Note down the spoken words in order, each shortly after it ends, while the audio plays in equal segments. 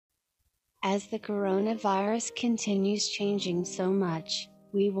As the coronavirus continues changing so much,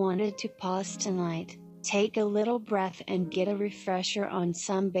 we wanted to pause tonight, take a little breath and get a refresher on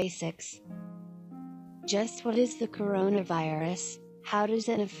some basics. Just what is the coronavirus, how does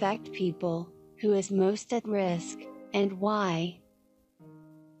it affect people, who is most at risk, and why?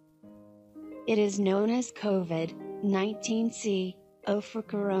 It is known as COVID-19, O for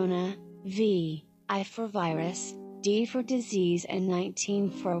corona, V, I for virus, D for disease and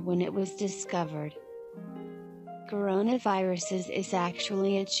 19 for when it was discovered. Coronaviruses is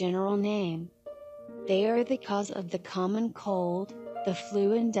actually a general name. They are the cause of the common cold, the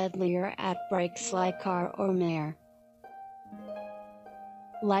flu and deadlier outbreaks like R or MER.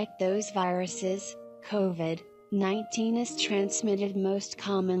 Like those viruses, COVID-19 is transmitted most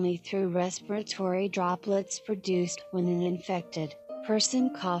commonly through respiratory droplets produced when an infected person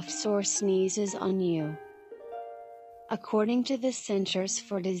coughs or sneezes on you. According to the Centers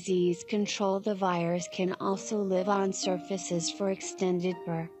for Disease Control, the virus can also live on surfaces for extended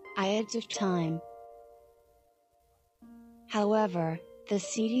periods of time. However, the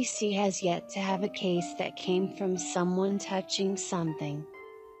CDC has yet to have a case that came from someone touching something.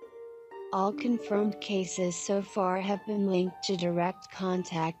 All confirmed cases so far have been linked to direct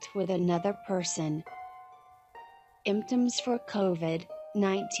contact with another person. Symptoms for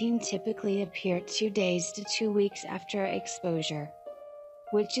COVID-19 typically appear 2 days to 2 weeks after exposure.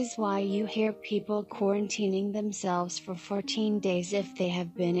 Which is why you hear people quarantining themselves for 14 days if they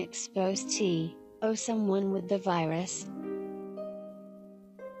have been exposed to someone with the virus.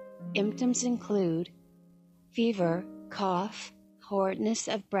 Symptoms include fever, cough, shortness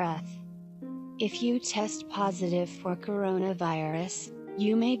of breath. If you test positive for coronavirus,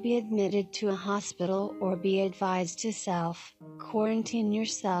 you may be admitted to a hospital or be advised to self-quarantine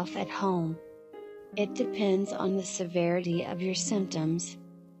yourself at home. It depends on the severity of your symptoms.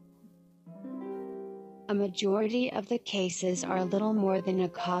 A majority of the cases are little more than a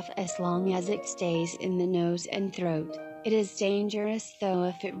cough as long as it stays in the nose and throat. It is dangerous though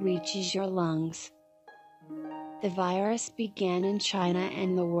if it reaches your lungs. The virus began in China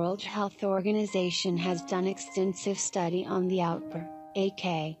and the World Health Organization has done extensive study on the outbreak.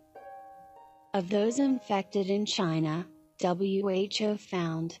 Of those infected in China, WHO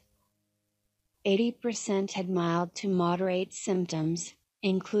found 80% had mild to moderate symptoms,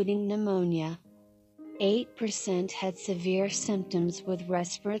 including pneumonia. 8% had severe symptoms with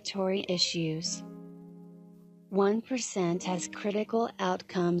respiratory issues. 1% has critical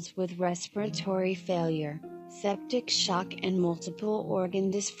outcomes with respiratory failure, septic shock and multiple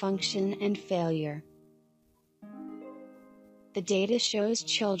organ dysfunction and failure. The data shows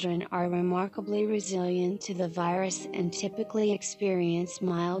children are remarkably resilient to the virus and typically experience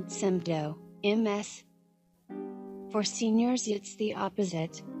mild symptoms. For seniors it's the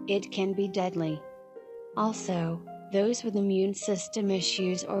opposite, it can be deadly. Also, those with immune system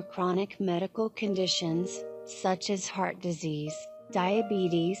issues or chronic medical conditions, such as heart disease,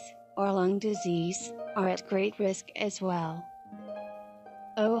 diabetes, or lung disease, are at great risk as well.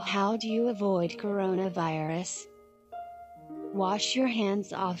 Oh, how do you avoid coronavirus? Wash your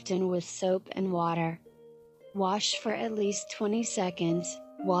hands often with soap and water. Wash for at least 20 seconds,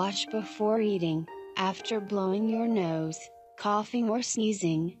 wash before eating, after blowing your nose, coughing or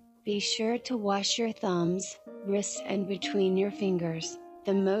sneezing. Be sure to wash your thumbs, wrists and between your fingers,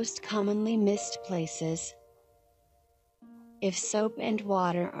 the most commonly missed places. If soap and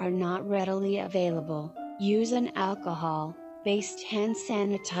water are not readily available, use an alcohol-based hand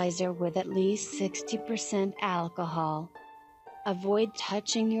sanitizer with at least 60% alcohol. Avoid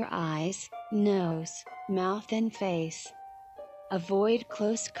touching your eyes, nose, mouth and face. Avoid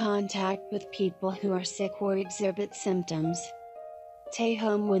close contact with people who are sick or exhibit symptoms. Stay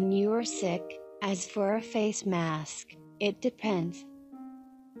home when you are sick. As for a face mask, it depends.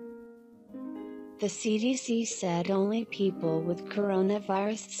 The CDC said only people with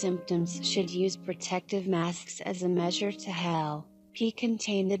coronavirus symptoms should use protective masks as a measure to help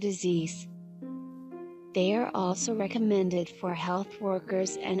contain the disease. They are also recommended for health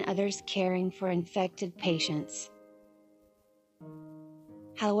workers and others caring for infected patients.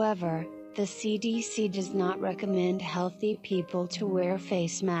 However, the CDC does not recommend healthy people to wear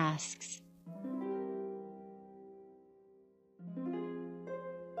face masks.